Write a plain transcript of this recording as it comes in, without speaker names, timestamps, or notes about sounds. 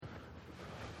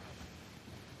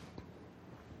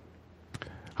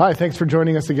Hi, thanks for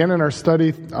joining us again in our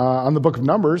study on the book of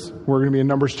Numbers. We're going to be in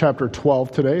Numbers chapter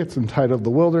 12 today. It's entitled The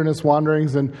Wilderness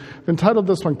Wanderings, and I've entitled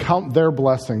this one, Count Their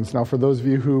Blessings. Now, for those of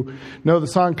you who know the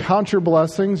song, Count Your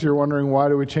Blessings, you're wondering why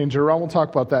do we change it around. We'll talk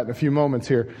about that in a few moments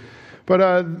here.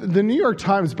 But the New York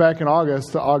Times back in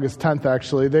August 10th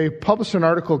actually, they published an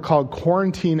article called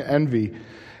Quarantine Envy.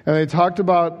 And they talked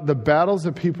about the battles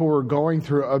that people were going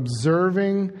through,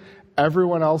 observing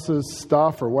everyone else's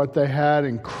stuff or what they had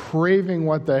and craving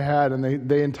what they had, and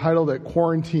they entitled it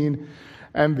Quarantine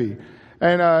Envy.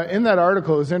 And in that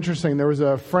article, it was interesting. There was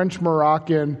a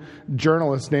French-Moroccan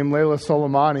journalist named Leila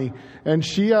Soleimani, and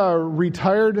she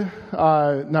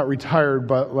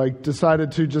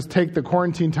decided to just take the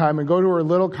quarantine time and go to her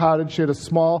little cottage. She had a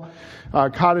small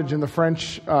cottage in the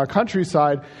French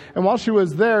countryside, and while she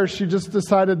was there, she just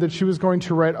decided that she was going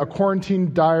to write a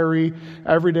quarantine diary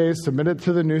every day, submit it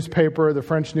to the newspaper, the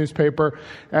French newspaper,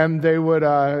 and they would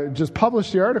just publish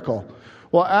the article.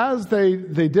 Well, as they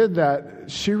did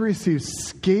that, she received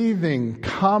scathing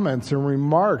comments and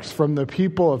remarks from the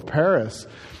people of Paris,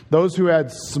 those who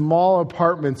had small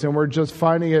apartments and were just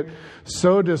finding it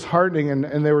so disheartening,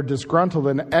 and they were disgruntled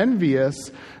and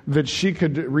envious that she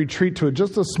could retreat to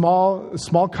just a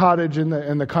small cottage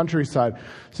in the countryside.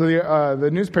 So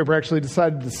the newspaper actually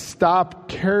decided to stop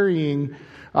carrying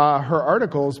her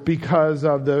articles because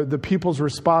of the people's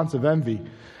response of envy.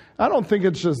 I don't think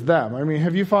it's just them. I mean,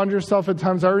 have you found yourself at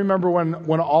times? I remember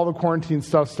when all the quarantine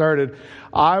stuff started,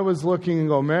 I was looking and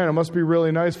go, man, it must be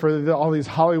really nice for all these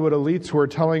Hollywood elites who are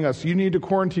telling us, you need to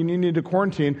quarantine.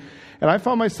 And I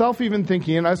found myself even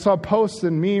thinking, and I saw posts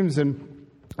and memes and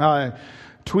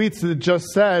tweets that just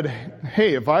said,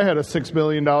 hey, if I had a $6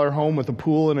 million home with a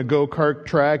pool and a go-kart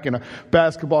track and a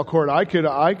basketball court, I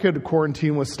could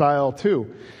quarantine with style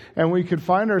too. And we could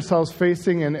find ourselves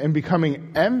facing and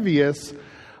becoming envious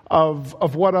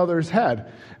of what others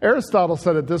had. Aristotle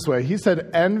said it this way. He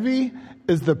said, envy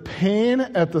is the pain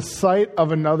at the sight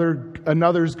of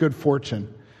another's good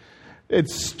fortune.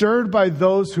 It's stirred by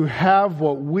those who have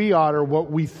what we ought or what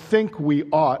we think we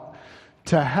ought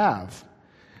to have.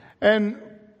 And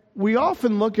we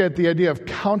often look at the idea of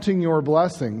counting your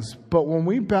blessings, but when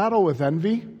we battle with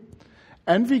envy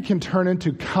can turn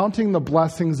into counting the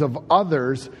blessings of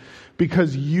others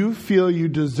because you feel you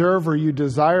deserve or you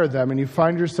desire them, and you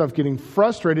find yourself getting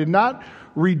frustrated, not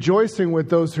rejoicing with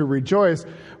those who rejoice,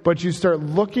 but you start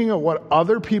looking at what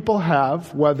other people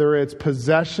have, whether it's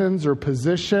possessions or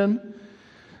position,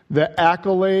 the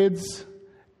accolades,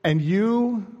 and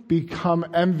you become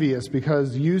envious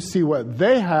because you see what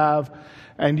they have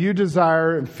and you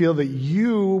desire and feel that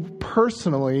you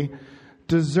personally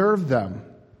deserve them.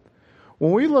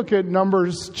 When we look at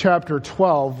Numbers chapter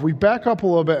 12, we back up a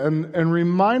little bit and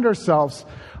remind ourselves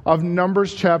of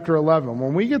Numbers chapter 11.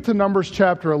 When we get to Numbers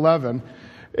chapter 11,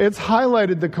 it's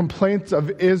highlighted the complaints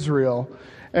of Israel.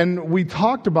 And we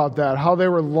talked about that, how they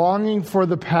were longing for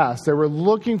the past. They were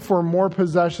looking for more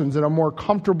possessions and a more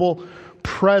comfortable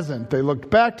present. They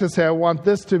looked back to say, I want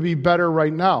this to be better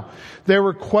right now. They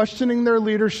were questioning their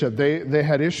leadership. They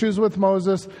had issues with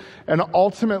Moses, and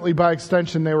ultimately, by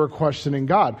extension, they were questioning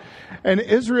God. And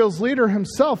Israel's leader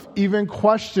himself even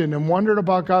questioned and wondered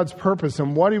about God's purpose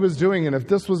and what he was doing, and if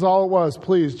this was all it was,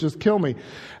 please just kill me.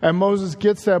 And Moses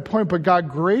gets to that point, but God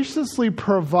graciously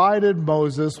provided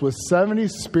Moses with 70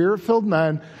 spirit-filled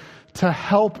men to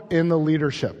help in the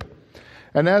leadership.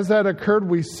 And as that occurred,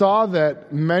 we saw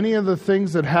that many of the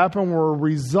things that happened were a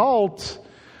result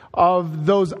of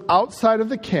those outside of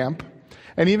the camp.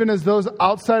 And even as those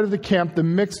outside of the camp, the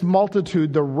mixed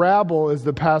multitude, the rabble, as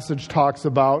the passage talks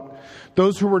about,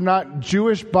 those who were not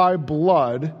Jewish by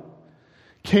blood,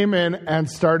 came in and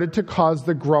started to cause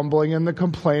the grumbling and the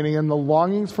complaining and the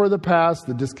longings for the past,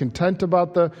 the discontent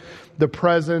about the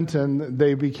present, and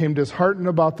they became disheartened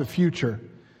about the future.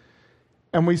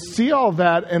 And we see all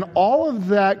that, and all of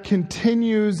that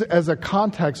continues as a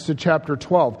context to chapter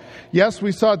 12. Yes,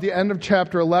 we saw at the end of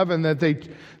chapter 11 that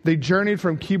they journeyed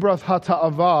from Kibroth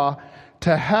Hattaavah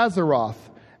to Hazeroth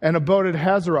and abode at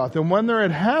Hazeroth. And when they're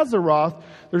at Hazeroth,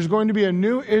 there's going to be a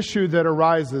new issue that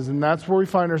arises, and that's where we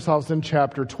find ourselves in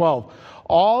chapter 12.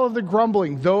 All of the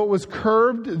grumbling, though it was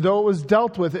curbed, though it was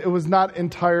dealt with, it was not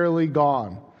entirely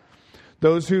gone.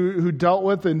 Those who dealt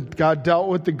with, and God dealt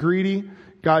with the greedy,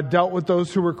 God dealt with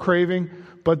those who were craving,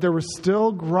 but there was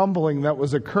still grumbling that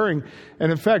was occurring.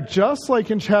 And in fact, just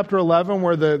like in chapter 11,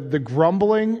 where the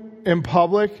grumbling in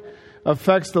public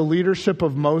affects the leadership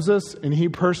of Moses and he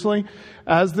personally,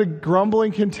 as the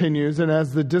grumbling continues and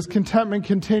as the discontentment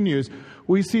continues,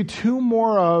 we see two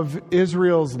more of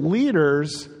Israel's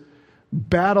leaders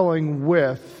battling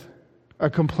with a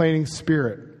complaining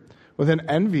spirit, with an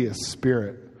envious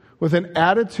spirit, with an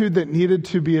attitude that needed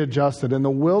to be adjusted. And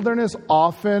the wilderness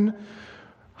often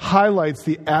highlights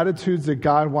the attitudes that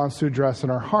God wants to address in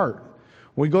our heart.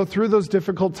 When we go through those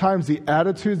difficult times, the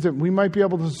attitudes that we might be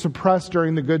able to suppress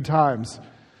during the good times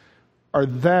are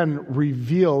then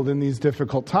revealed in these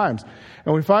difficult times.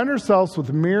 And we find ourselves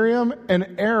with Miriam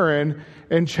and Aaron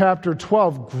in chapter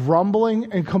 12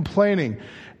 grumbling and complaining.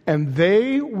 And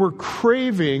they were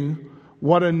craving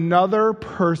what another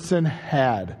person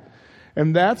had.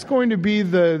 And that's going to be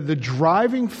the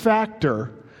driving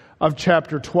factor of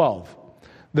chapter 12.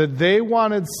 That they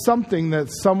wanted something that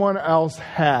someone else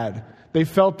had. They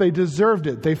felt they deserved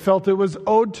it. They felt it was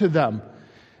owed to them.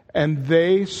 And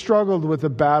they struggled with a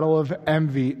battle of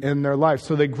envy in their life.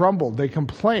 So they grumbled. They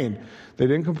complained. They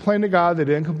didn't complain to God. They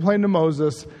didn't complain to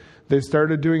Moses. They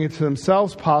started doing it to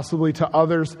themselves, possibly to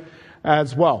others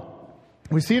as well.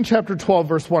 We see in chapter 12,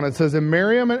 verse 1, it says, "And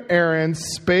Miriam and Aaron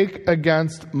spake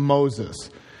against Moses."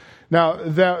 Now,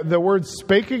 the word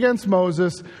 "spake against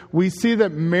Moses," we see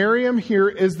that Miriam here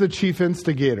is the chief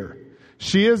instigator.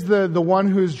 She is the one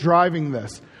who's driving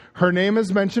this. Her name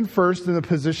is mentioned first in the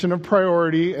position of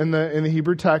priority in the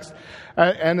Hebrew text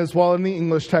and as well in the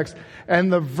English text.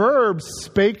 And the verb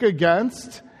 "spake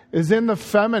against" is in the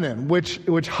feminine,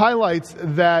 which highlights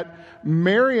that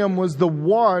Miriam was the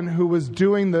one who was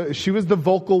she was the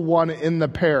vocal one in the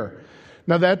pair.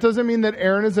 Now that doesn't mean that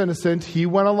Aaron is innocent. He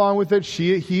went along with it.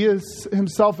 He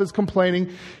himself is complaining.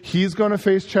 He's going to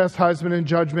face chastisement and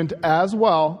judgment as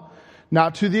well.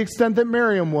 Not to the extent that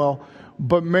Miriam will.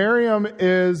 But Miriam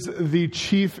is the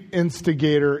chief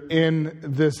instigator in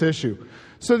this issue.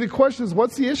 So the question is,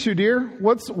 what's the issue, dear?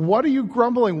 What are you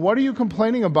grumbling? What are you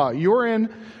complaining about? You're in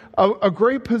a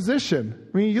great position.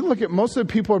 I mean, you look at most of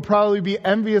the people would probably be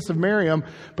envious of Miriam,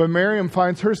 but Miriam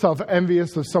finds herself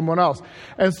envious of someone else.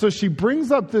 And so she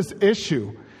brings up this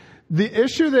issue. The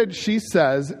issue that she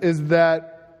says is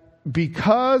that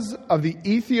because of the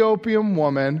Ethiopian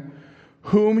woman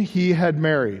whom he had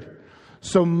married.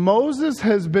 So Moses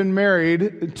has been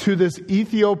married to this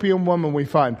Ethiopian woman, we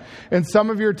find. In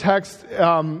some of your texts,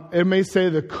 it may say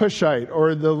the Cushite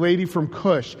or the lady from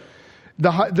Cush.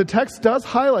 The text does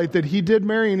highlight that he did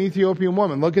marry an Ethiopian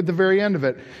woman. Look at the very end of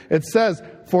it. It says,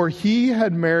 "For he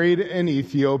had married an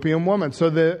Ethiopian woman." So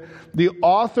the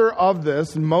author of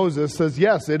this, Moses, says,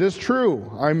 yes, it is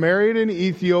true. I married an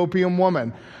Ethiopian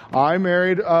woman. I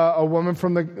married a woman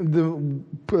from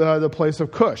the place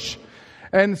of Cush.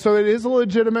 And so it is a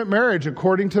legitimate marriage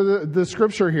according to the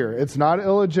scripture here. It's not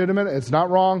illegitimate. It's not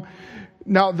wrong.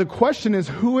 Now, the question is,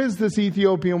 who is this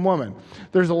Ethiopian woman?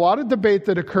 There's a lot of debate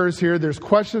that occurs here. There's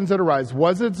questions that arise.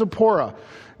 Was it Zipporah?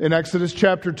 In Exodus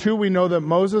chapter 2, we know that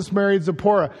Moses married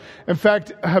Zipporah. In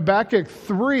fact, Habakkuk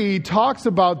 3 talks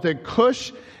about that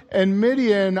Cush and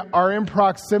Midian are in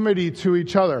proximity to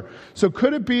each other. So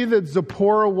could it be that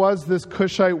Zipporah was this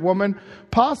Cushite woman?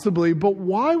 Possibly, but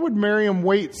why would Miriam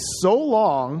wait so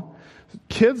long,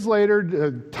 kids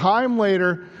later, time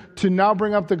later, to now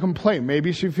bring up the complaint?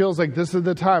 Maybe she feels like this is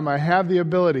the time, I have the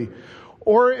ability.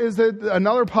 Or is it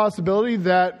another possibility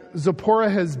that Zipporah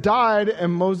has died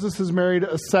and Moses has married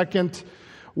a second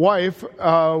wife,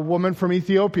 a woman from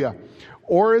Ethiopia?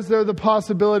 Or is there the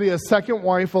possibility a second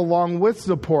wife along with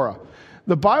Zipporah?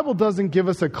 The Bible doesn't give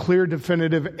us a clear,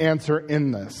 definitive answer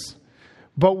in this.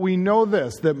 But we know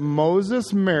this, that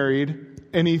Moses married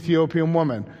an Ethiopian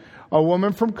woman, a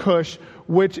woman from Cush,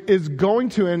 which is going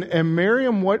to, and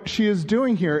Miriam, what she is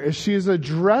doing here is she is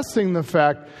addressing the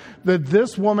fact that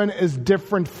this woman is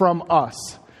different from us.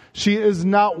 She is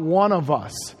not one of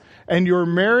us. And your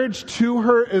marriage to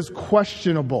her is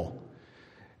questionable.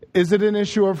 Is it an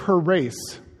issue of her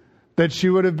race? That she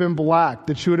would have been black,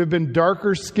 that she would have been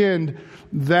darker skinned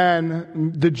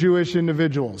than the Jewish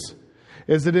individuals?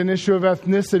 Is it an issue of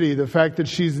ethnicity, the fact that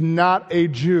she's not a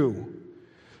Jew?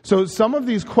 So some of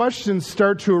these questions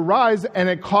start to arise, and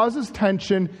it causes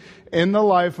tension in the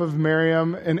life of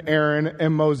Miriam and Aaron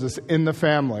and Moses in the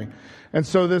family. And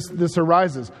so this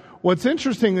arises. What's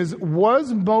interesting is,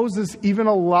 was Moses even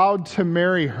allowed to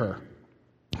marry her?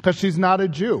 Because she's not a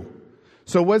Jew.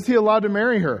 So was he allowed to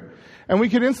marry her? And we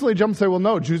could instantly jump and say, well,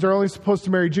 no, Jews are only supposed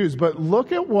to marry Jews. But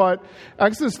look at what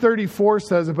Exodus 34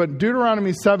 says, but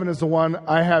Deuteronomy 7 is the one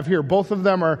I have here. Both of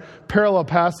them are parallel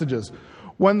passages.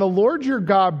 When the Lord your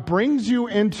God brings you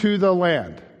into the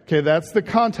land, okay, that's the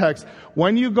context.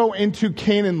 When you go into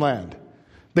Canaan land,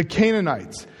 the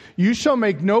Canaanites, you shall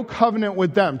make no covenant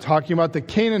with them, talking about the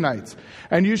Canaanites,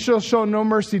 and you shall show no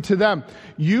mercy to them.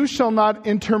 You shall not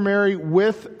intermarry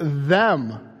with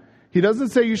them. He doesn't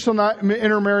say you shall not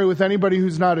intermarry with anybody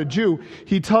who's not a Jew.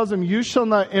 He tells them you shall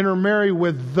not intermarry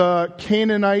with the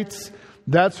Canaanites,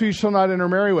 That's who you shall not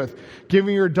intermarry with.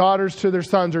 Giving your daughters to their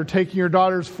sons or taking your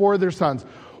daughters for their sons.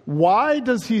 Why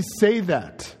does he say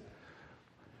that?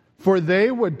 For they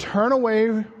would turn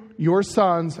away your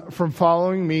sons from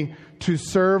following me to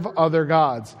serve other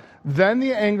gods. Then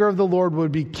the anger of the Lord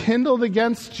would be kindled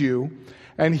against you,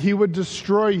 and he would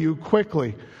destroy you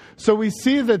quickly. So we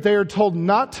see that they are told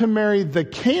not to marry the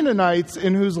Canaanites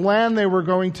in whose land they were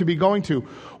going to be going to.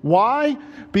 Why?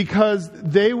 Because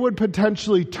they would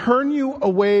potentially turn you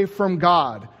away from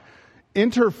God.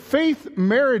 Interfaith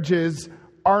marriages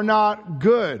are not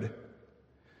good.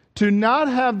 To not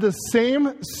have the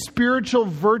same spiritual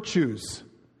virtues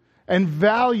and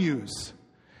values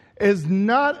is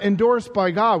not endorsed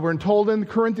by God. We're told in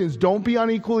Corinthians, don't be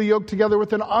unequally yoked together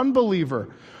with an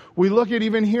unbeliever. We look at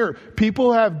even here,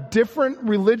 people have different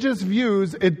religious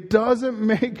views. It doesn't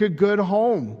make a good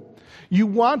home. You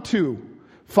want to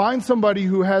find somebody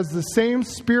who has the same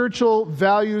spiritual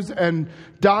values and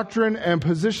doctrine and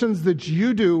positions that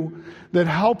you do that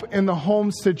help in the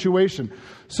home situation.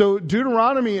 So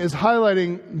Deuteronomy is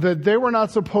highlighting that they were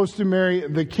not supposed to marry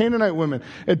the Canaanite women.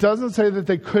 It doesn't say that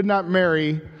they could not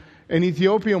marry an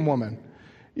Ethiopian woman.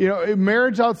 You know,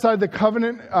 marriage outside the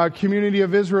covenant community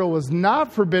of Israel was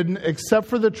not forbidden except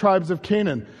for the tribes of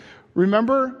Canaan.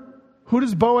 Remember, who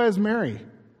does Boaz marry?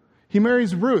 He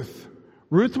marries Ruth.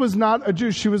 Ruth was not a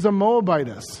Jew. She was a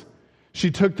Moabitess. She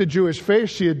took the Jewish faith.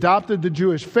 She adopted the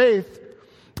Jewish faith.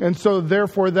 And so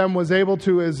therefore then was able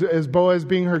to, as Boaz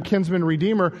being her kinsman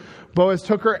redeemer, Boaz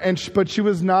took her, but she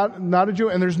was not a Jew.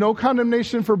 And there's no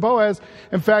condemnation for Boaz.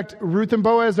 In fact, Ruth and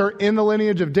Boaz are in the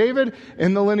lineage of David,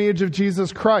 in the lineage of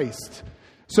Jesus Christ.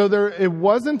 So it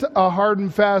wasn't a hard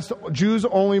and fast, Jews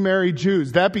only marry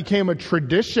Jews. That became a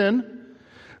tradition.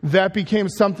 That became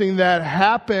something that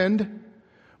happened.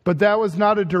 But that was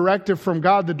not a directive from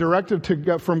God. The directive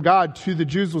from God to the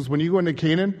Jews was when you go into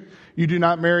Canaan, you do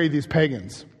not marry these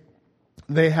pagans.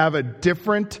 They have a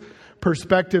different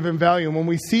perspective and value. And when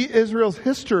we see Israel's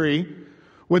history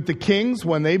with the kings,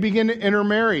 when they begin to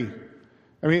intermarry,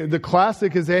 I mean, the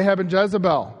classic is Ahab and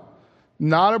Jezebel.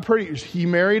 He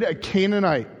married a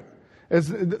Canaanite.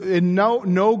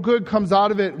 No good comes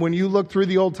out of it when you look through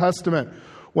the Old Testament,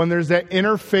 when there's that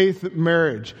interfaith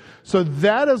marriage. So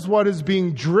that is what is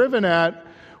being driven at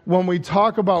when we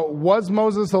talk about, was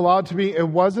Moses allowed to be? It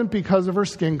wasn't because of her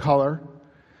skin color.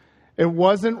 It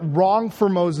wasn't wrong for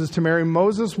Moses to marry.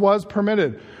 Moses was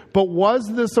permitted. But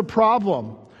was this a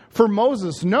problem? For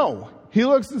Moses, no. He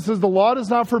looks and says, the law does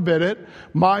not forbid it.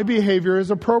 My behavior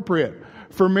is appropriate.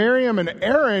 For Miriam and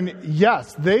Aaron,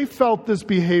 yes, they felt this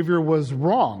behavior was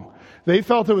wrong. They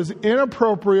felt it was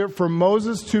inappropriate for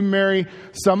Moses to marry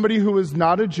somebody who was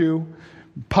not a Jew.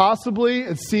 Possibly,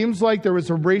 it seems like there was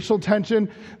a racial tension,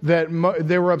 that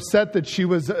they were upset that she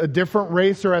was a different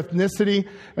race or ethnicity,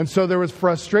 and so there was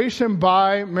frustration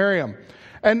by Miriam.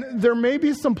 And there may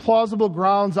be some plausible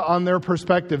grounds on their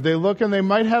perspective. They look and they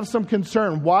might have some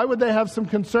concern. Why would they have some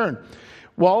concern?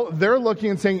 Well, they're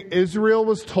looking and saying Israel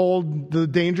was told the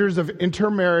dangers of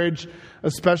intermarriage,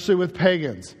 especially with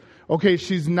pagans. Okay,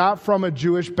 she's not from a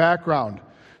Jewish background.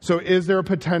 So is there a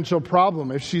potential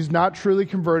problem? If she's not truly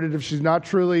converted, if she's not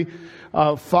truly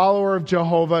a follower of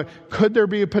Jehovah, could there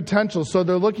be a potential? So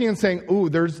they're looking and saying, ooh,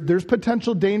 there's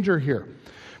potential danger here.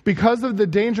 Because of the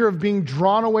danger of being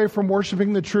drawn away from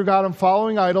worshiping the true God and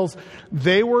following idols,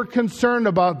 they were concerned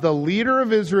about the leader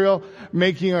of Israel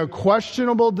making a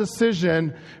questionable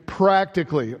decision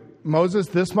practically. Moses,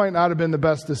 this might not have been the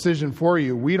best decision for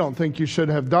you. We don't think you should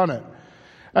have done it.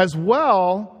 As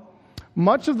well,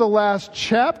 much of the last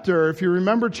chapter, if you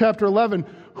remember chapter 11,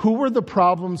 who were the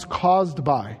problems caused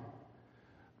by?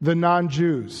 The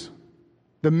non-Jews,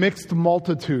 the mixed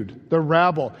multitude, the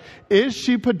rabble.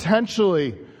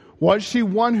 Was she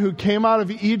one who came out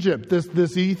of Egypt,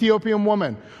 this Ethiopian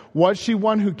woman? Was she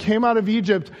one who came out of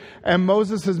Egypt and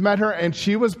Moses has met her and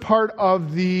she was part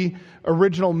of the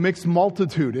original mixed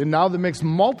multitude? And now the mixed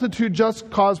multitude just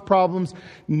caused problems.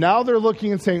 Now they're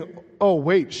looking and saying, oh,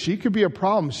 wait, she could be a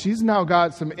problem. She's now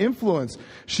got some influence.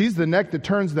 She's the neck that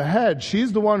turns the head.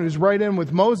 She's the one who's right in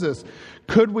with Moses.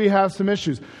 Could we have some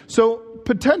issues? So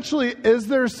potentially, is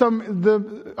there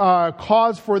the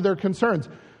cause for their concerns?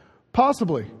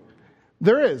 Possibly.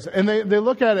 There is. And they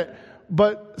look at it.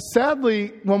 But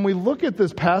sadly, when we look at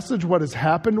this passage, what has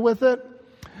happened with it,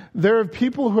 there are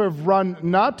people who have run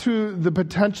not to the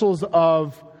potentials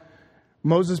of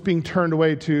Moses being turned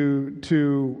away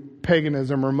to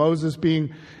paganism or Moses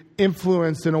being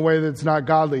influenced in a way that's not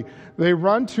godly. They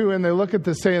run to and they look at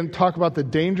this and talk about the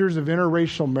dangers of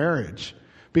interracial marriage,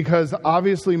 because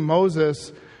obviously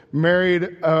Moses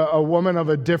married a woman of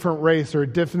a different race or a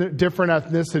different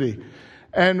ethnicity.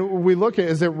 And we look at,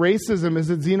 is it racism? Is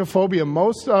it xenophobia?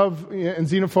 And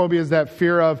xenophobia is that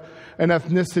fear of an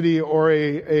ethnicity or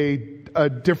a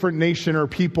different nation or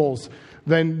peoples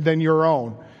than your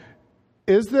own.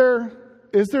 Is there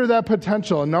that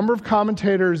potential? A number of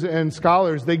commentators and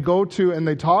scholars, they go to and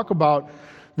they talk about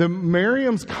that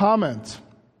Miriam's comment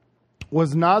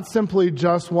was not simply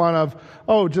just one of,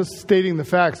 just stating the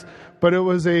facts, but it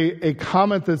was a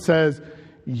comment that says,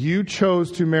 you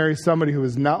chose to marry somebody who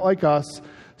is not like us,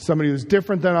 somebody who's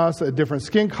different than us, a different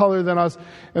skin color than us,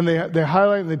 and they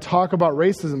highlight and they talk about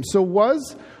racism. So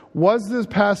was this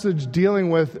passage dealing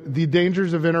with the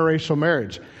dangers of interracial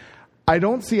marriage? I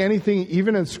don't see anything,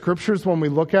 even in scriptures when we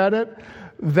look at it,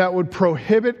 that would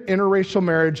prohibit interracial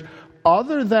marriage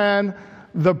other than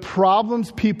the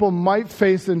problems people might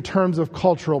face in terms of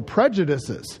cultural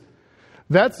prejudices.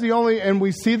 That's the only, and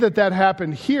we see that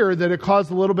happened here, that it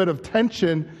caused a little bit of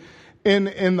tension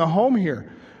in the home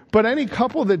here. But any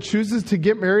couple that chooses to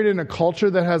get married in a culture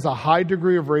that has a high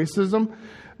degree of racism,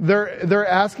 they're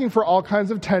asking for all kinds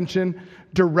of tension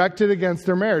directed against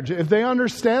their marriage. If they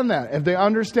understand that, if they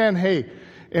understand, hey,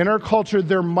 in our culture,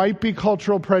 there might be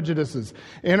cultural prejudices.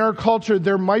 In our culture,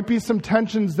 there might be some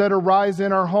tensions that arise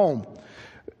in our home.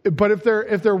 But if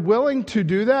they're willing to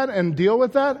do that and deal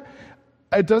with that,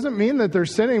 it doesn't mean that they're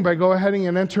sinning by going ahead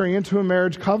and entering into a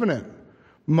marriage covenant.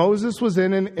 Moses was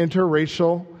in an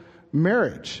interracial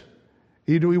marriage.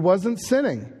 He wasn't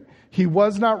sinning. He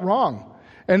was not wrong.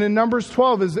 And in Numbers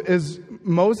 12, is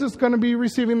Moses going to be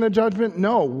receiving the judgment?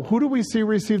 No. Who do we see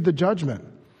receive the judgment?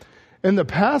 In the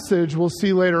passage, we'll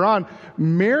see later on,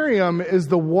 Miriam is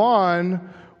the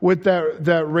one with that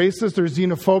racist or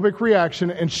xenophobic reaction,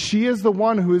 and she is the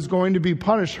one who is going to be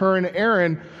punished, her and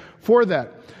Aaron, for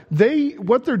that.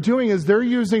 What they're doing is they're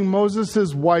using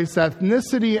Moses' wife's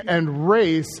ethnicity and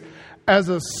race as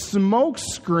a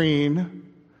smokescreen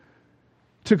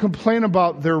to complain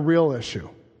about their real issue.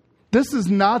 This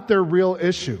is not their real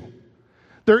issue.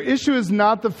 Their issue is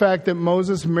not the fact that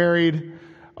Moses married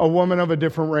a woman of a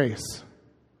different race,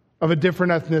 of a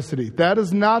different ethnicity. That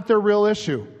is not their real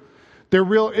issue. Their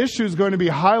real issue is going to be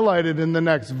highlighted in the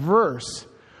next verse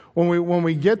when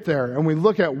we get there and we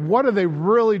look at what are they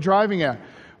really driving at.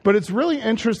 But it's really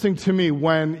interesting to me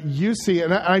when you see,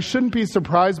 and I shouldn't be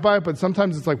surprised by it, but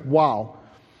sometimes it's like, wow.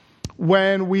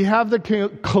 When we have the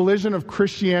collision of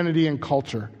Christianity and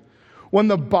culture, when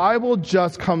the Bible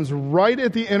just comes right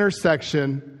at the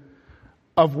intersection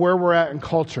of where we're at in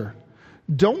culture.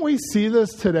 Don't we see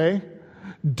this today?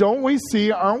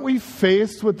 Aren't we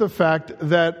faced with the fact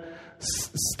that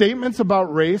statements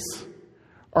about race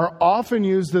are often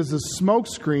used as a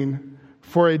smokescreen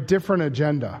for a different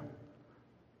agenda?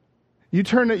 You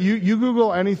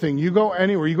Google anything, you go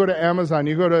anywhere, you go to Amazon,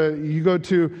 you go to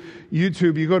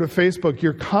YouTube, you go to Facebook,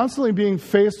 you're constantly being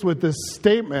faced with this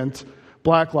statement,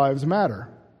 Black Lives Matter.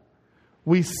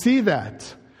 We see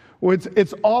that.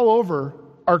 It's all over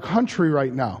our country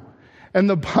right now. And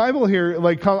the Bible here,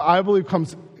 I believe,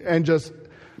 comes and just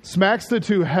smacks the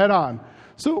two head on.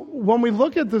 So when we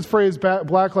look at this phrase,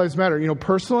 Black Lives Matter,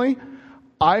 personally,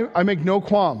 I make no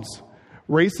qualms.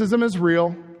 Racism is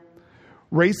real.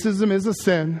 Racism is a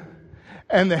sin.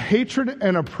 And the hatred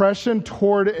and oppression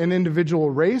toward an individual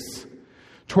race,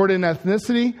 toward an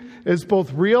ethnicity, is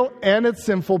both real and it's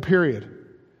sinful, period.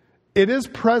 It is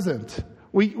present.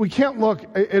 We can't look.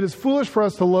 It is foolish for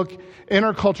us to look in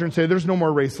our culture and say, there's no more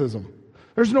racism.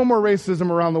 There's no more racism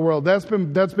around the world. That's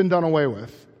been done away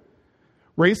with.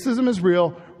 Racism is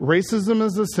real. Racism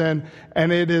is a sin.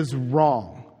 And it is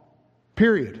wrong.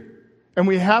 Period. And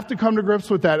we have to come to grips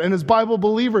with that. And as Bible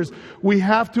believers, we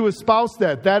have to espouse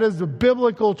that. That is the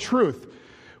biblical truth.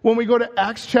 When we go to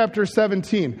Acts chapter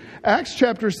 17,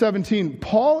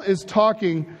 Paul is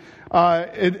talking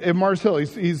at Mars Hill.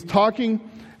 He's talking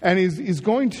and he's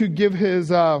going to give his,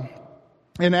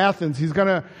 in Athens, he's going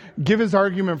to give his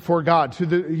argument for God to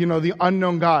the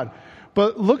unknown God.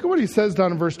 But look at what he says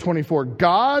down in verse 24.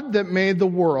 God that made the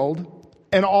world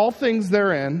and all things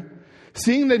therein,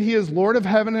 seeing that he is Lord of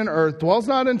heaven and earth, dwells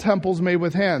not in temples made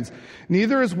with hands,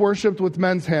 neither is worshipped with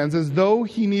men's hands, as though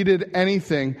he needed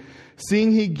anything,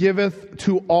 seeing he giveth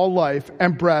to all life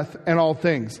and breath and all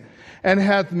things, and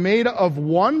hath made of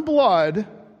one blood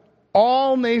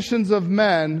all nations of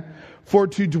men for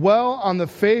to dwell on the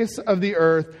face of the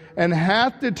earth, and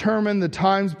hath determined the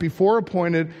times before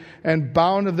appointed and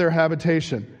bound of their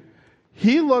habitation.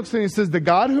 He looks and he says, the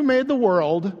God who made the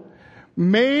world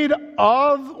made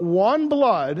of one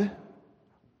blood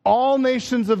all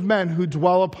nations of men who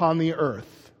dwell upon the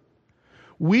earth.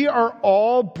 We are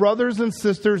all brothers and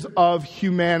sisters of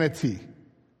humanity.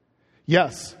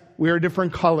 Yes, we are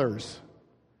different colors.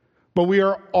 but we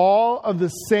are all of the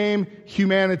same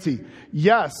humanity.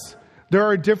 Yes, there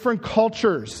are different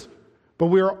cultures, but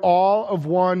we are all of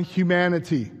one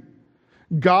humanity.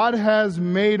 God has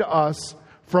made us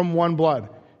from one blood.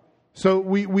 So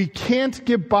we can't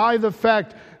get by the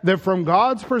fact that from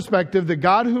God's perspective, the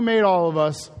God who made all of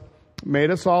us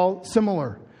made us all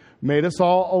similar, made us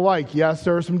all alike. Yes,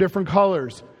 there are some different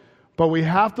colors, but we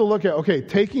have to look at, okay,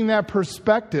 taking that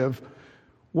perspective,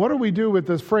 what do we do with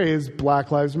this phrase,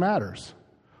 Black Lives Matters?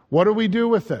 What do we do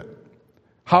with it?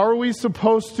 How are we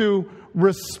supposed to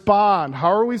respond?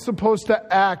 How are we supposed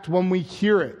to act when we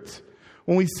hear it?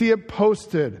 When we see it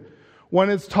posted? When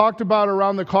it's talked about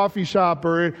around the coffee shop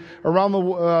or around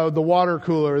the water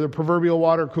cooler, the proverbial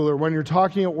water cooler, when you're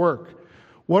talking at work?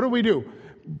 What do?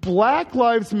 Black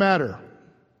Lives Matter.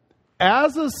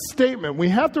 As a statement, we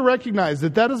have to recognize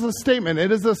that is a statement.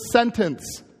 It is a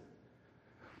sentence.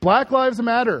 Black Lives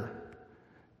Matter.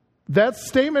 That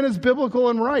statement is biblical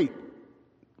and right.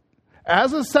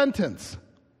 As a sentence,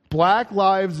 Black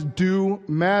lives do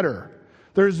matter.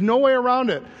 There's no way around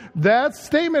it. That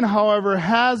statement, however,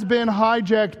 has been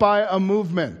hijacked by a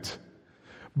movement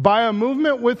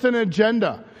with an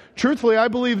agenda. Truthfully, I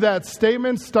believe that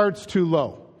statement starts too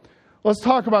low. Let's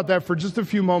talk about that for just a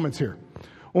few moments here.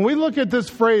 When we look at this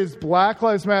phrase, Black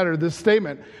Lives Matter, this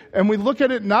statement, and we look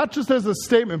at it not just as a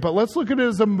statement, but let's look at it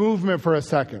as a movement for a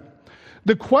second.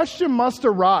 The question must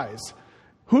arise,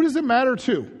 who does it matter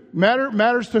to?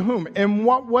 Matters to whom? In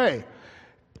what way?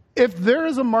 If there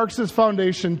is a Marxist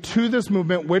foundation to this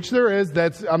movement, which there is,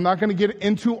 I'm not going to get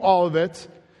into all of it.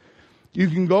 You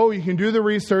can do the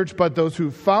research, but those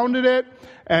who founded it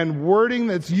and wording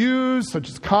that's used, such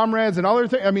as comrades and other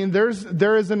things,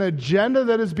 there is an agenda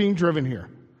that is being driven here.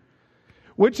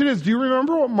 Which it is, do you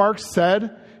remember what Marx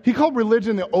said? He called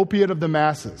religion the opiate of the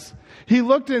masses. He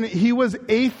was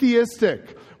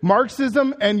atheistic.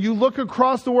 Marxism, and you look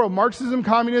across the world, Marxism,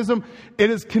 communism,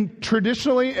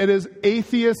 traditionally it is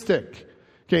atheistic.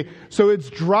 Okay, so it's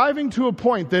driving to a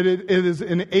point that it is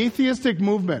an atheistic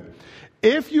movement.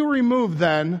 If you remove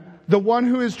then the one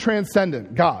who is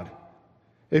transcendent, God.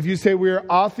 If you say we are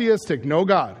atheistic, no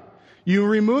God. You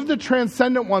remove the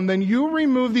transcendent one, then you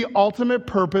remove the ultimate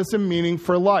purpose and meaning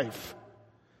for life.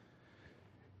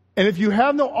 And if you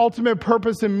have no ultimate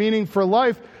purpose and meaning for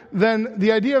life, then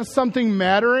the idea of something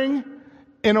mattering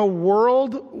in a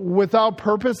world without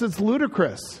purpose, it's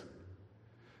ludicrous.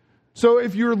 So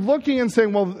if you're looking and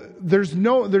saying, well, there's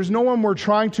no one we're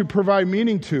trying to provide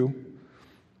meaning to,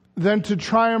 then to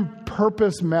try and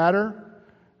purpose matter,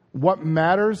 what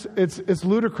matters, it's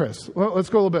ludicrous. Let's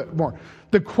go a little bit more.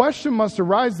 The question must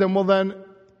arise then, well then,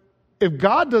 if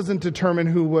God doesn't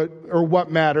determine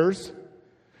what matters,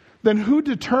 then who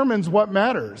determines what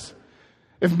matters?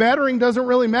 If mattering doesn't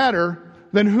really matter,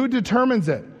 then who determines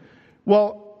it?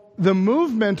 Well, the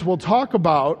movement will talk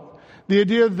about the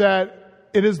idea that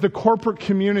it is the corporate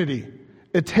community.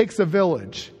 It takes a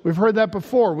village. We've heard that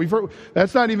before.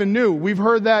 That's not even new. We've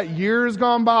heard that years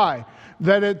gone by,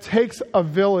 that it takes a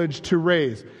village to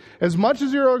raise. As much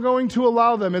as you're going to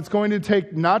allow them, it's going to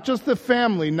take not just the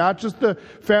family, not just the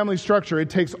family structure.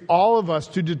 It takes all of us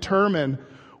to determine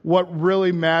what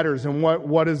really matters and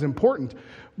what is important.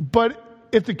 But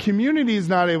if the community is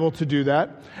not able to do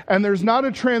that, and there's not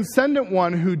a transcendent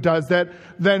one who does that,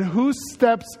 then who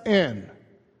steps in?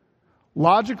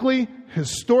 Logically,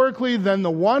 historically, then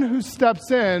the one who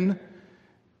steps in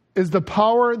is the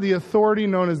power, the authority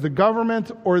known as the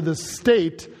government or the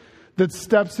state that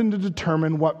steps in to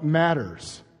determine what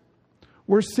matters.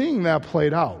 We're seeing that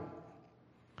played out.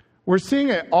 We're seeing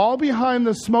it all behind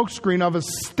the smokescreen of a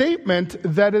statement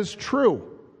that is true.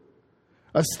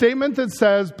 A statement that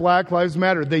says Black Lives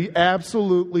Matter. They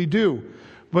absolutely do.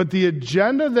 But the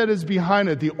agenda that is behind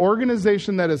it, the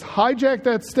organization that has hijacked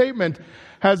that statement,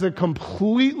 has a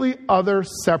completely other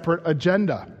separate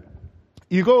agenda.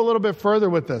 You go a little bit further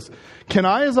with this. Can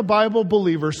I, as a Bible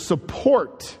believer,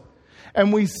 support?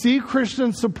 And we see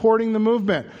Christians supporting the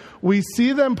movement. We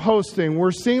see them posting.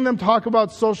 We're seeing them talk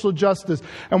about social justice.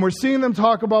 And we're seeing them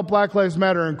talk about Black Lives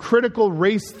Matter and critical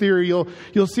race theory.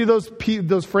 You'll see those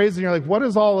phrases and you're like, what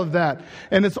is all of that?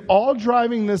 And it's all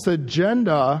driving this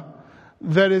agenda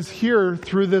that is here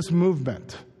through this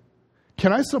movement.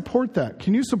 Can I support that?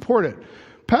 Can you support it?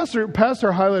 Pastor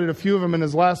highlighted a few of them in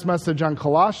his last message on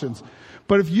Colossians.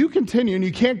 But if you continue, and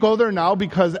you can't go there now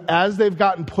because as they've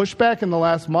gotten pushback in the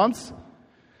last months,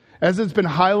 as it's been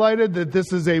highlighted that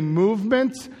this is a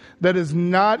movement that is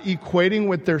not equating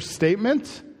with their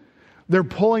statement, they're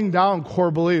pulling down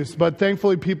core beliefs. But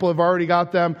thankfully, people have already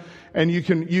got them, and you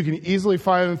can easily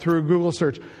find them through a Google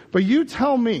search. But you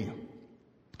tell me,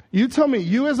 You tell me,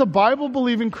 you as a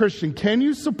Bible-believing Christian, can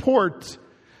you support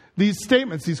these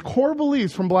statements, these core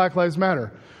beliefs from Black Lives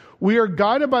Matter? We are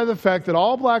guided by the fact that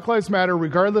all Black Lives Matter,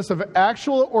 regardless of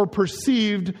actual or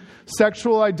perceived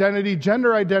sexual identity,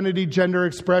 gender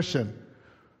expression.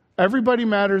 Everybody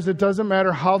matters. It doesn't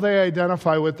matter how they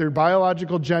identify with their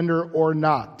biological gender or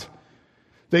not.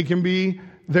 They can be,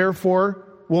 therefore,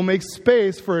 will make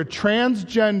space for a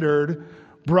transgendered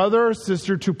brother or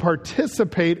sister to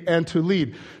participate and to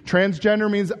lead.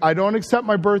 Transgender means I don't accept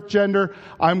my birth gender.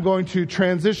 I'm going to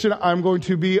transition. I'm going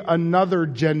to be another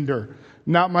gender,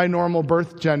 not my normal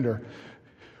birth gender.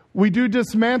 We do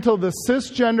dismantle the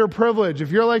cisgender privilege. If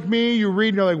you're like me, you read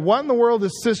and you're like, what in the world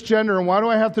is cisgender and why do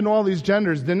I have to know all these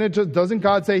genders? Doesn't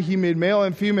God say he made male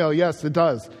and female? Yes, it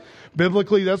does.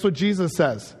 Biblically, that's what Jesus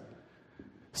says.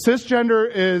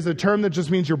 Cisgender is a term that just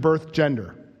means your birth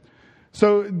gender.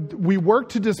 So we work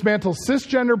to dismantle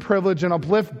cisgender privilege and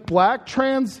uplift black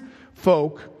trans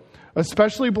folk,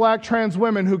 especially black trans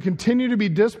women who continue to be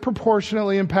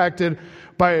disproportionately impacted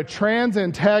by a trans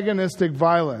antagonistic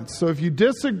violence. So if you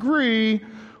disagree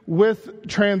with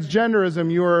transgenderism,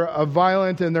 you are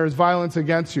violent and there's violence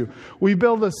against you. We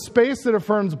build a space that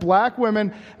affirms black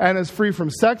women and is free from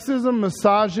sexism,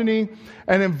 misogyny,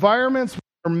 and environments that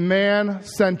are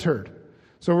man-centered.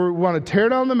 So we want to tear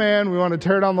down the man, we want to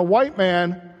tear down the white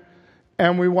man,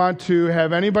 and we want to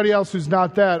have anybody else who's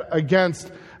not that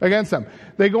against them.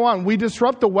 They go on, we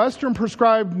disrupt the Western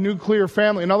prescribed nuclear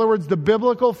family. In other words, the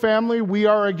biblical family we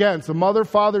are against. The mother,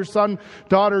 father, son,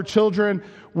 daughter, children,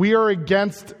 we are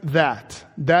against that.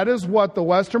 That is what the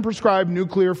Western prescribed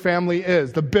nuclear family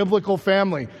is, the biblical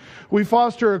family. We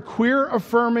foster a queer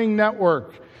affirming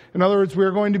network. In other words, we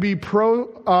are going to be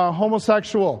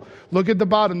pro-homosexual. Look at the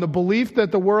bottom. The belief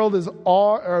that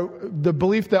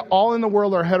all in the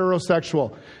world are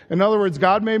heterosexual. In other words,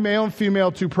 God made male and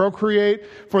female to procreate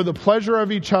for the pleasure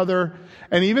of each other.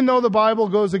 And even though the Bible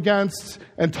goes against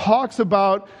and talks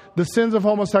about the sins of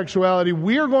homosexuality,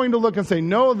 we are going to look and say,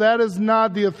 no, that is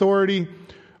not the authority.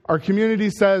 Our community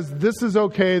says this is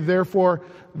okay, therefore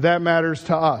that matters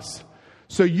to us.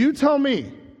 So you tell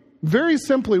me, very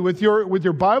simply, with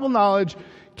your Bible knowledge,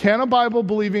 can a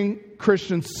Bible-believing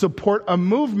Christian support a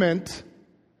movement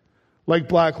like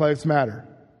Black Lives Matter?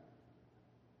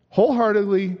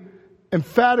 Wholeheartedly,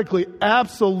 emphatically,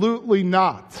 absolutely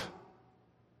not.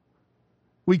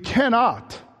 We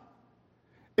cannot.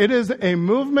 It is a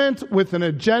movement with an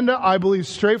agenda, I believe,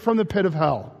 straight from the pit of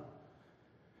hell.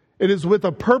 It is with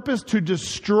a purpose to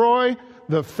destroy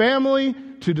the family,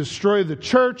 to destroy the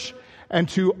church, and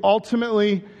to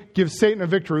ultimately give Satan a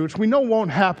victory, which we know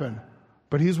won't happen,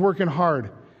 but he's working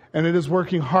hard, and it is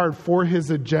working hard for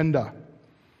his agenda.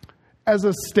 As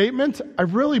a statement, I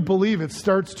really believe it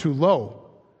starts too low.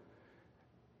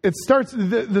 It starts,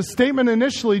 the statement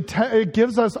initially, it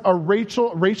gives us a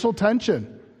racial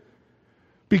tension.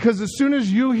 Because as soon as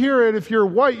you hear it, if you're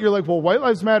white, you're like, well, white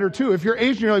lives matter too. If you're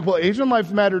Asian, you're like, well, Asian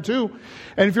lives matter too.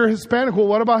 And if you're Hispanic, well,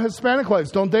 what about Hispanic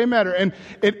lives? Don't they matter? And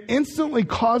it instantly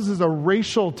causes a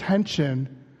racial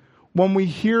tension when we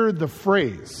hear the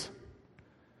phrase.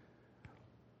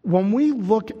 When we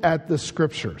look at the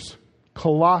scriptures,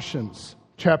 Colossians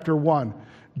chapter 1,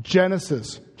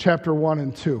 Genesis chapter 1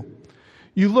 and 2,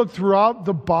 you look throughout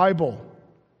the Bible,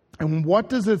 and what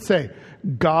does it say?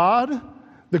 God,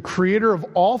 the creator of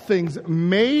all things,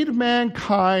 made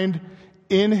mankind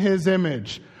in his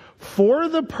image for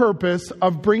the purpose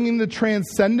of bringing the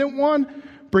transcendent one,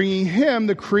 bringing him,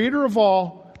 the creator of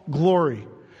all, glory.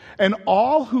 And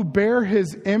all who bear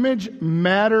his image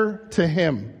matter to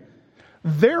him.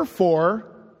 Therefore,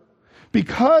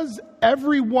 because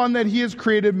everyone that he has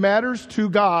created matters to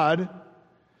God,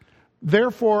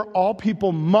 therefore all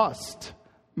people must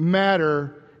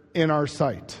matter in our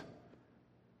sight.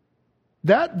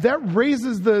 That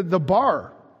raises the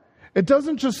bar. It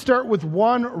doesn't just start with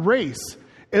one race.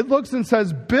 It looks and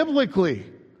says biblically,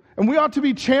 and we ought to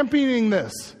be championing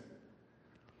this,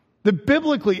 that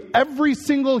biblically every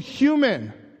single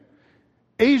human,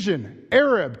 Asian,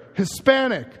 Arab,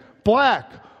 Hispanic,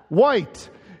 black, white,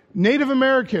 Native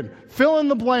American, fill in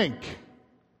the blank,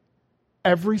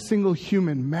 every single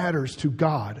human matters to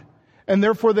God. And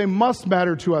therefore they must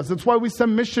matter to us. That's why we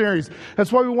send missionaries.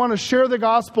 That's why we want to share the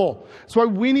gospel. That's why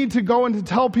we need to go and to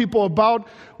tell people about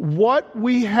what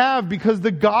we have. Because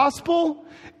the gospel,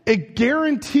 it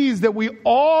guarantees that we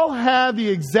all have the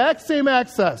exact same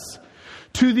access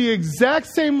to the exact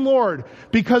same Lord.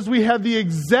 Because we have the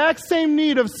exact same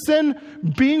need of sin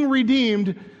being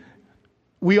redeemed.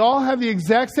 We all have the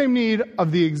exact same need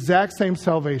of the exact same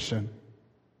salvation.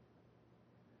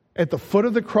 At the foot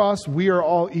of the cross, we are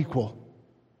all equal.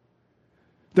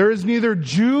 There is neither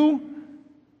Jew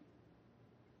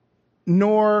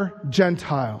nor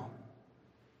Gentile.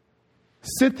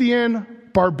 Scythian,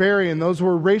 barbarian, those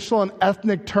were racial and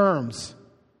ethnic terms.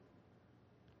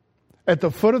 At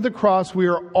the foot of the cross, we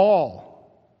are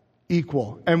all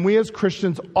equal. And we as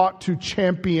Christians ought to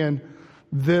champion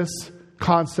this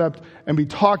concept and be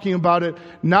talking about it,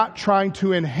 not trying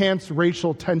to enhance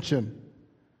racial tension.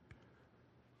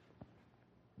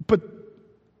 But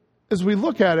as we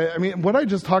look at it, I mean, what I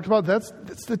just talked about, that's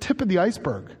the tip of the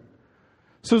iceberg.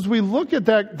 So as we look at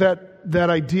that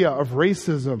idea of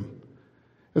racism,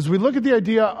 as we look at the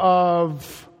idea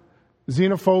of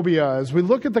xenophobia, as we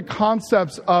look at the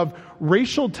concepts of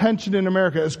racial tension in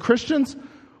America, as Christians,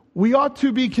 we ought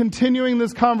to be continuing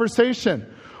this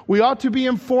conversation. We ought to be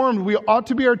informed. We ought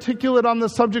to be articulate on the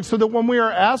subject so that when we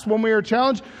are asked, when we are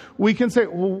challenged, we can say,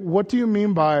 well, what do you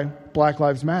mean by Black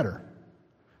Lives Matter?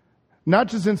 Not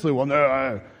just instantly, well,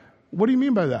 no, what do you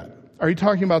mean by that? Are you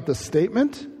talking about the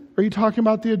statement? Or are you talking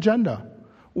about the agenda?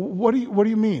 What do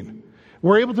you mean?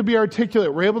 We're able to be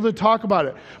articulate. We're able to talk about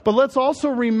it. But let's also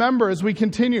remember as we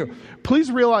continue,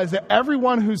 please realize that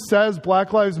everyone who says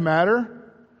Black Lives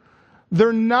Matter,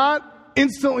 they're not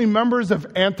instantly members of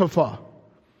Antifa.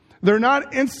 They're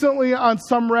not instantly on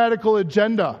some radical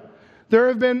agenda. There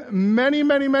have been many,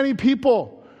 many, many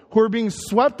people who are being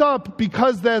swept up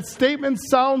because that statement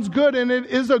sounds good, and it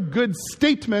is a good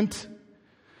statement.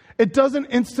 It doesn't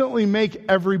instantly make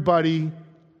everybody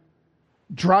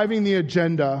driving the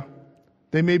agenda.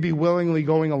 They may be willingly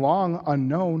going along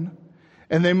unknown,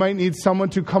 and they might need someone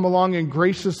to come along and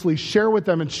graciously share with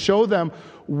them and show them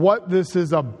what this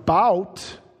is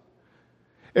about.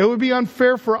 It would be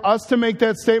unfair for us to make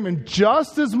that statement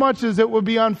just as much as it would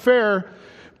be unfair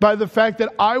by the fact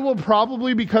that I will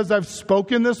probably, because I've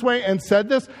spoken this way and said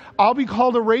this, I'll be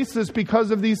called a racist because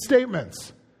of these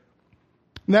statements.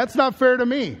 And that's not fair to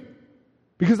me,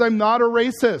 because I'm not a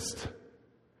racist.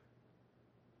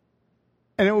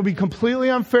 And it would be completely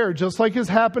unfair, just like has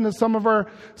happened to some of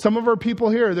our people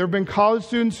here. There have been college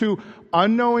students who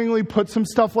unknowingly put some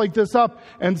stuff like this up,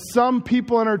 and some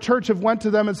people in our church have went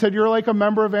to them and said, you're like a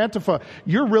member of Antifa.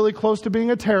 You're really close to being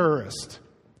a terrorist.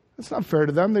 That's not fair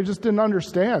to them. They just didn't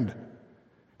understand.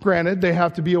 Granted, they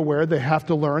have to be aware, they have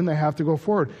to learn, they have to go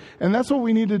forward. And that's what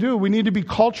we need to do. We need to be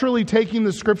culturally taking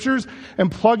the scriptures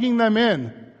and plugging them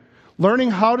in.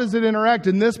 Learning how does it interact.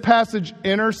 And this passage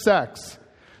intersects.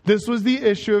 This was the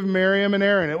issue of Miriam and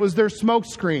Aaron. It was their smoke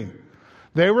screen.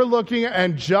 They were looking,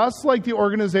 and just like the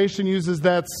organization uses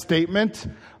that statement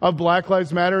of Black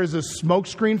Lives Matter as a smoke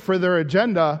screen for their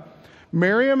agenda,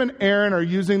 Miriam and Aaron are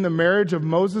using the marriage of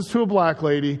Moses to a black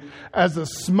lady as a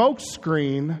smoke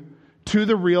screen to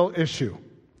the real issue.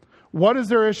 What is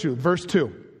their issue? Verse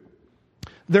 2.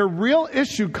 Their real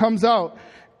issue comes out,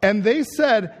 and they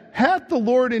said, hath the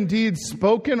Lord indeed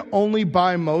spoken only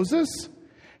by Moses?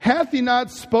 Hath he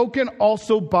not spoken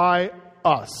also by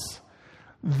us?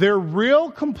 Their real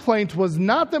complaint was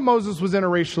not that Moses was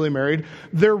interracially married.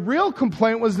 Their real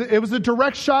complaint was that it was a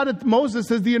direct shot at Moses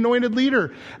as the anointed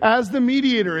leader, as the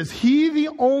mediator. Is he the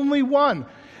only one?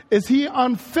 Is he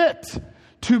unfit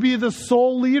to be the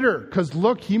sole leader? Because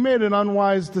look, he made an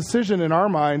unwise decision in our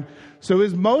mind. So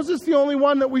is Moses the only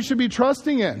one that we should be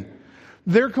trusting in?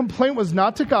 Their complaint was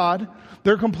not to God.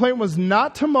 Their complaint was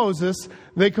not to Moses.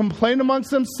 They complained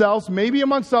amongst themselves, maybe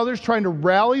amongst others, trying to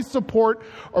rally support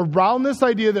around this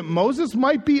idea that Moses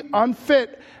might be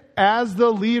unfit as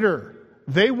the leader.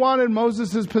 They wanted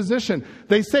Moses' position.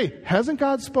 They say, hasn't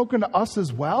God spoken to us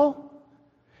as well?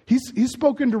 He's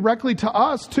spoken directly to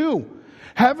us too.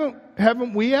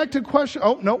 Haven't we acted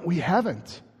questionably? Oh, no, we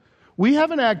haven't. We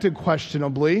haven't acted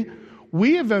questionably.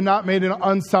 We have not made an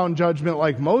unsound judgment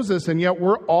like Moses, and yet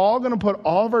we're all going to put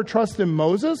all of our trust in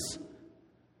Moses?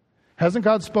 Hasn't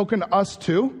God spoken to us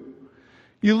too?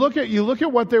 You look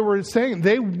at what they were saying.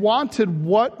 They wanted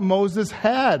what Moses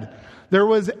had. There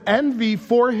was envy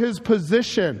for his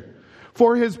position,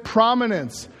 for his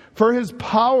prominence, for his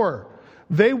power.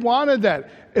 They wanted that.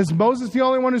 Is Moses the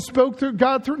only one who spoke through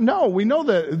God through? No, we know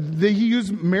that he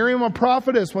used Miriam, a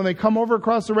prophetess, when they come over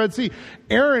across the Red Sea.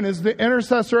 Aaron is the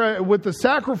intercessor with the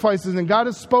sacrifices, and God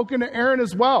has spoken to Aaron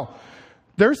as well.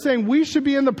 They're saying we should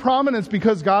be in the prominence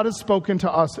because God has spoken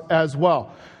to us as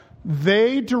well.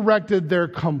 They directed their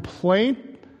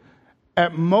complaint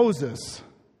at Moses.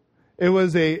 It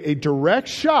was a direct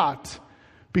shot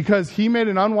because he made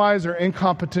an unwise or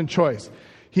incompetent choice.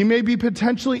 He may be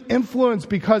potentially influenced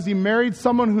because he married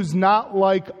someone who's not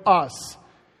like us.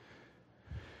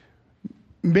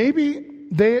 Maybe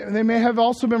they may have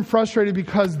also been frustrated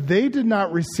because they did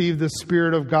not receive the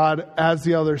Spirit of God as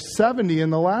the other 70 in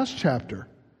the last chapter.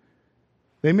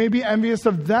 They may be envious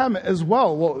of them as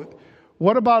well. Well,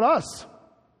 what about us?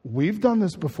 We've done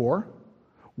this before.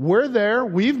 We're there.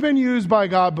 We've been used by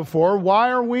God before. Why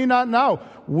are we not now?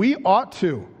 We ought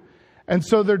to. And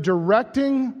so they're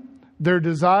directing their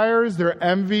desires, their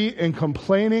envy, and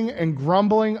complaining and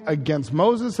grumbling against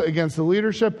Moses, against the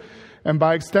leadership. And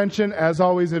by extension, as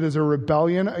always, it is a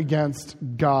rebellion against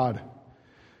God.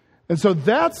 And so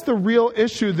that's the real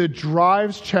issue that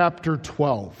drives chapter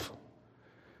 12.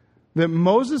 That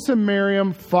Moses and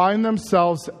Miriam find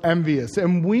themselves envious.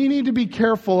 And we need to be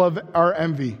careful of our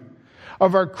envy,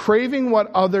 of our craving what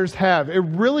others have. It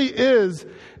really is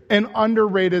an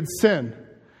underrated sin.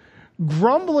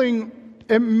 Grumbling,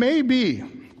 it may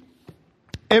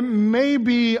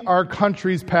be our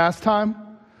country's pastime,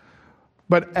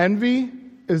 but envy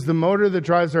is the motor that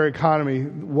drives our economy,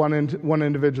 one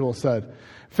individual said.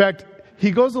 In fact,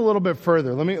 he goes a little bit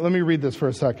further. Let me read this for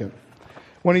a second.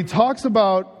 When he talks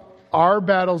about our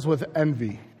battles with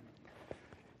envy,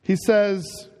 he says,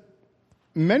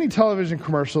 many television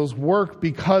commercials work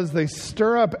because they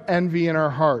stir up envy in our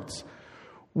hearts.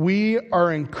 We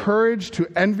are encouraged to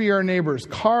envy our neighbor's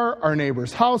car, our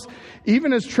neighbor's house,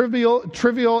 even as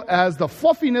trivial as the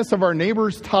fluffiness of our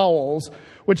neighbor's towels,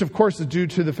 which of course is due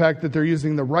to the fact that they're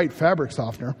using the right fabric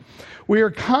softener. We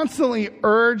are constantly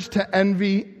urged to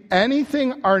envy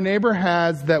anything our neighbor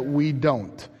has that we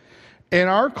don't. In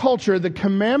our culture, the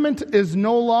commandment is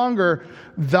no longer,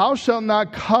 thou shalt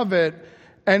not covet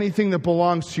anything that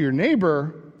belongs to your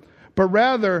neighbor, but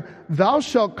rather, thou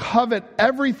shalt covet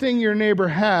everything your neighbor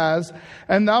has,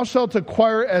 and thou shalt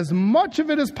acquire as much of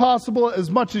it as possible, as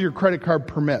much as your credit card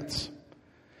permits.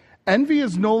 Envy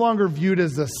is no longer viewed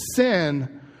as a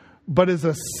sin, but as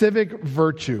a civic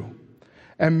virtue.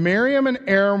 And Miriam and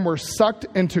Aaron were sucked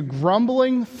into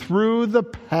grumbling through the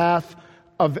path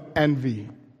of envy.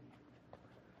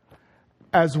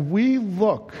 As we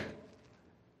look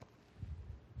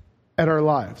at our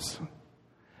lives,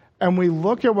 and we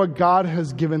look at what God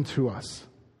has given to us,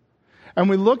 and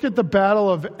we look at the battle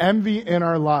of envy in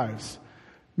our lives,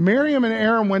 Miriam and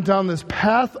Aaron went down this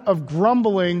path of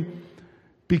grumbling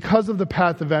because of the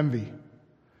path of envy.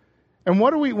 And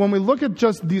when we look at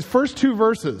just these first two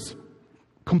verses,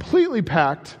 completely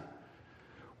packed,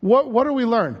 what do we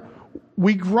learn?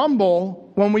 We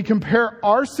grumble when we compare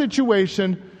our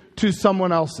situation to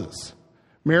someone else's.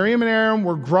 Miriam and Aaron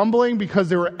were grumbling because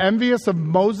they were envious of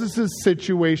Moses'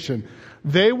 situation.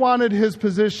 They wanted his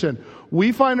position.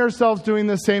 We find ourselves doing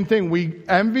the same thing. We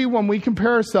envy when we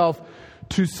compare ourselves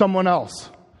to someone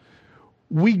else.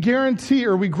 We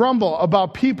grumble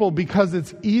about people because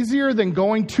it's easier than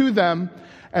going to them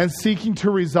and seeking to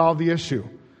resolve the issue.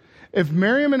 If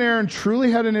Miriam and Aaron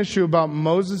truly had an issue about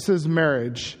Moses'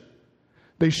 marriage,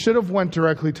 they should have went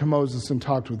directly to Moses and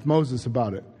talked with Moses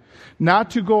about it.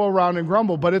 Not to go around and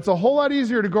grumble, but it's a whole lot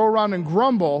easier to go around and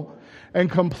grumble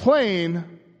and complain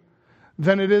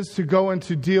than it is to go and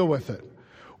to deal with it.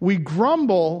 We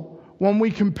grumble when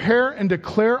we compare and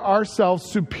declare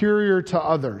ourselves superior to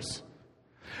others.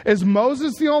 Is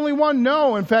Moses the only one?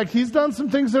 No. In fact, he's done some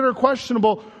things that are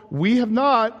questionable. We have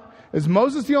not. Is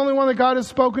Moses the only one that God has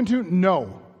spoken to?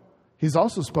 No. He's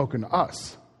also spoken to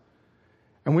us.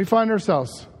 And we find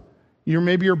ourselves,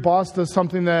 maybe your boss does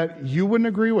something that you wouldn't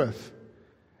agree with.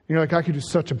 And you're like, I could do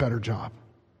such a better job.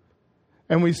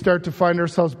 And we start to find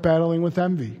ourselves battling with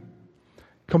envy.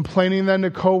 Complaining then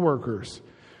to coworkers.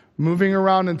 Moving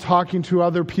around and talking to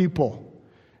other people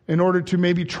in order to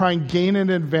maybe try and gain an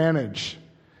advantage.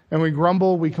 And we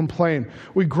grumble, we complain.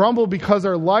 We grumble because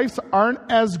our lives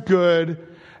aren't as good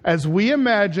as we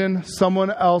imagine someone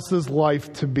else's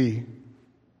life to be.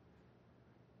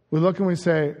 We look and we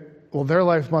say, well, their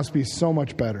life must be so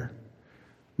much better.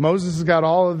 Moses has got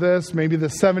all of this. Maybe the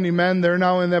 70 men, they're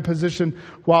now in that position.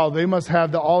 Wow, they must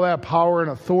have all that power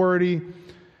and authority.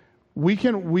 We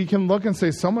can look and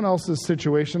say someone else's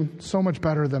situation so much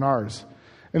better than ours.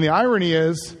 And the irony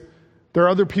is, there are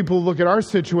other people who look at our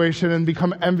situation and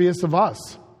become envious of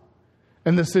us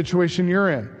and the situation you're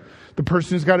in. The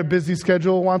person who's got a busy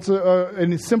schedule wants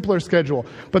a simpler schedule.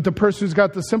 But the person who's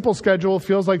got the simple schedule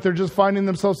feels like they're just finding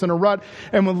themselves in a rut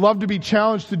and would love to be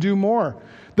challenged to do more.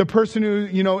 The person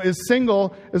who, is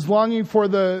single is longing for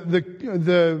the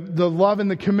love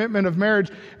and the commitment of marriage.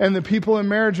 And the people in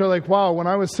marriage are like, wow, when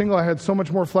I was single, I had so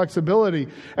much more flexibility.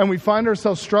 And we find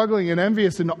ourselves struggling and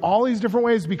envious in all these different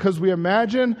ways because we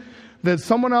imagine that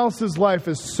someone else's life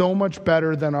is so much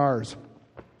better than ours.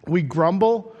 We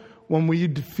grumble when we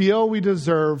feel we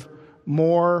deserve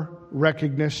more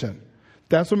recognition.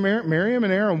 That's what Miriam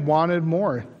and Aaron wanted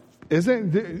more.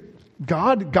 Isn't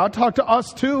God talked to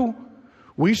us too?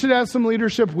 We should have some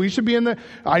leadership. We should be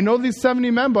I know these 70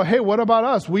 men, but hey, what about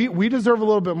us? We deserve a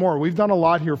little bit more. We've done a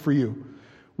lot here for you.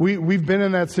 We've been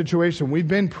in that situation. We've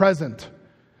been present.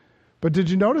 But did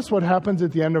you notice what happens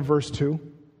at the end of verse 2?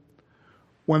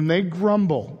 When they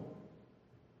grumble,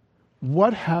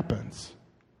 what happens?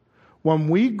 When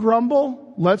we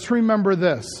grumble, let's remember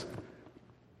this.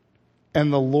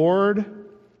 And the Lord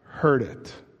heard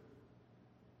it.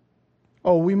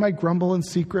 Oh, we might grumble in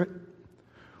secret.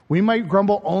 We might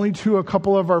grumble only to a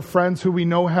couple of our friends who we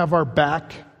know have our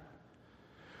back.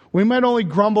 We might only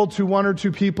grumble to one or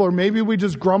two people, or maybe we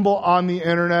just grumble on the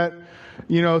internet,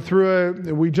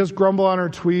 we just grumble on our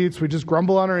tweets, we just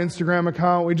grumble on our Instagram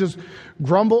account, we just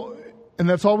grumble, and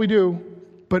that's all we do.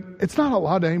 But it's not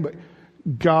allowed to anybody.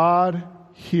 God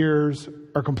hears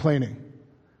our complaining.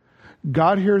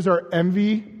 God hears our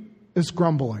envious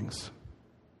grumblings.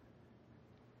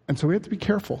 And so we have to be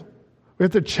careful. We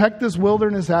have to check this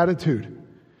wilderness attitude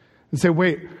and say,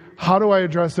 wait, how do I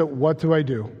address it? What do I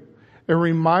do? It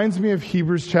reminds me of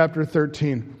Hebrews chapter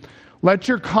 13. Let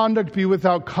your conduct be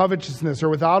without covetousness or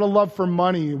without a love for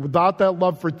money, without that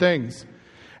love for things.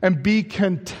 And be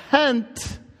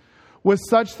content with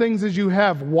such things as you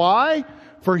have. Why?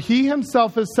 For he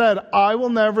himself has said, I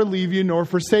will never leave you nor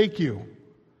forsake you.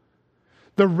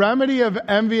 The remedy of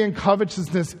envy and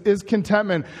covetousness is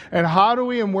contentment. And how do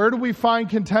we and where do we find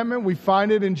contentment? We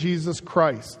find it in Jesus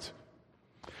Christ.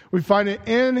 We find it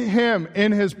in him,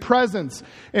 in his presence,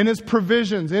 in his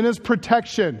provisions, in his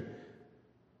protection.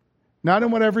 Not in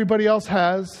what everybody else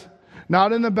has,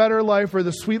 not in the better life or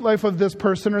the sweet life of this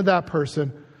person or that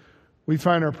person. We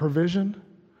find our provision,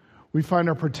 we find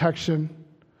our protection,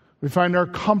 we find our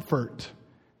comfort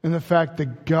in the fact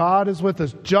that God is with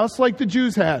us, just like the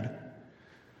Jews had.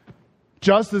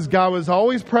 Just as God was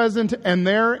always present and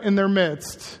there in their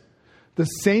midst, the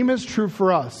same is true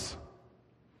for us.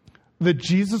 That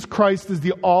Jesus Christ is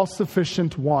the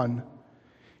all-sufficient one.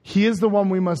 He is the one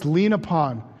we must lean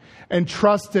upon and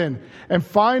trust in and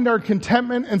find our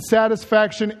contentment and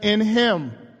satisfaction in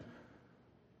him,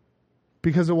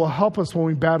 because it will help us when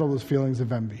we battle those feelings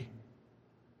of envy.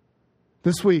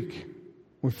 This week,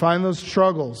 we find those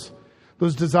struggles,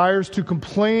 those desires to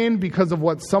complain because of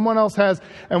what someone else has,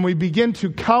 and we begin to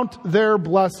count their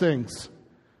blessings.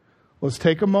 Let's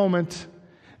take a moment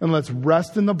and let's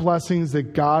rest in the blessings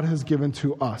that God has given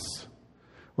to us.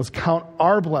 Let's count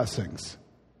our blessings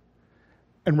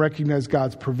and recognize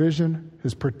God's provision,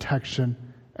 his protection,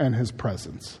 and his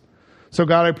presence. So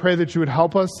God, I pray that you would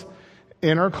help us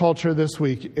in our culture this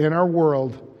week, in our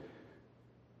world,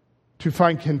 to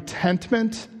find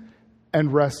contentment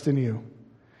and rest in you.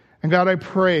 And God, I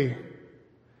pray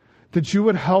that you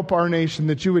would help our nation,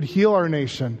 that you would heal our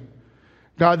nation.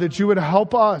 God, that you would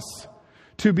help us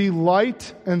to be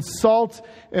light and salt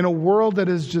in a world that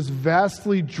is just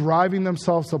vastly driving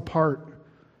themselves apart.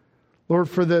 Lord,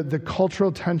 for the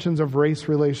cultural tensions of race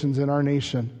relations in our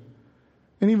nation,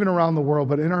 and even around the world,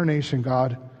 but in our nation,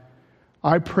 God,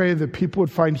 I pray that people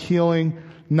would find healing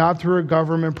not through a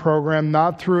government program,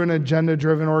 not through an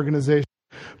agenda-driven organization,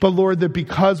 but Lord, that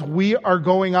because we are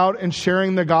going out and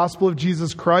sharing the gospel of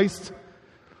Jesus Christ,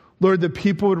 Lord, that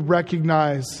people would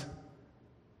recognize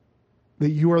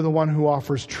that you are the one who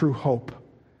offers true hope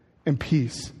and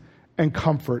peace and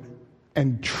comfort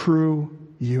and true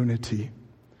unity.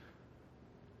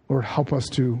 Lord, help us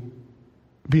to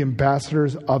be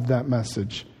ambassadors of that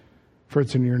message. For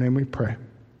it's in your name we pray.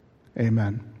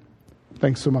 Amen.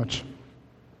 Thanks so much.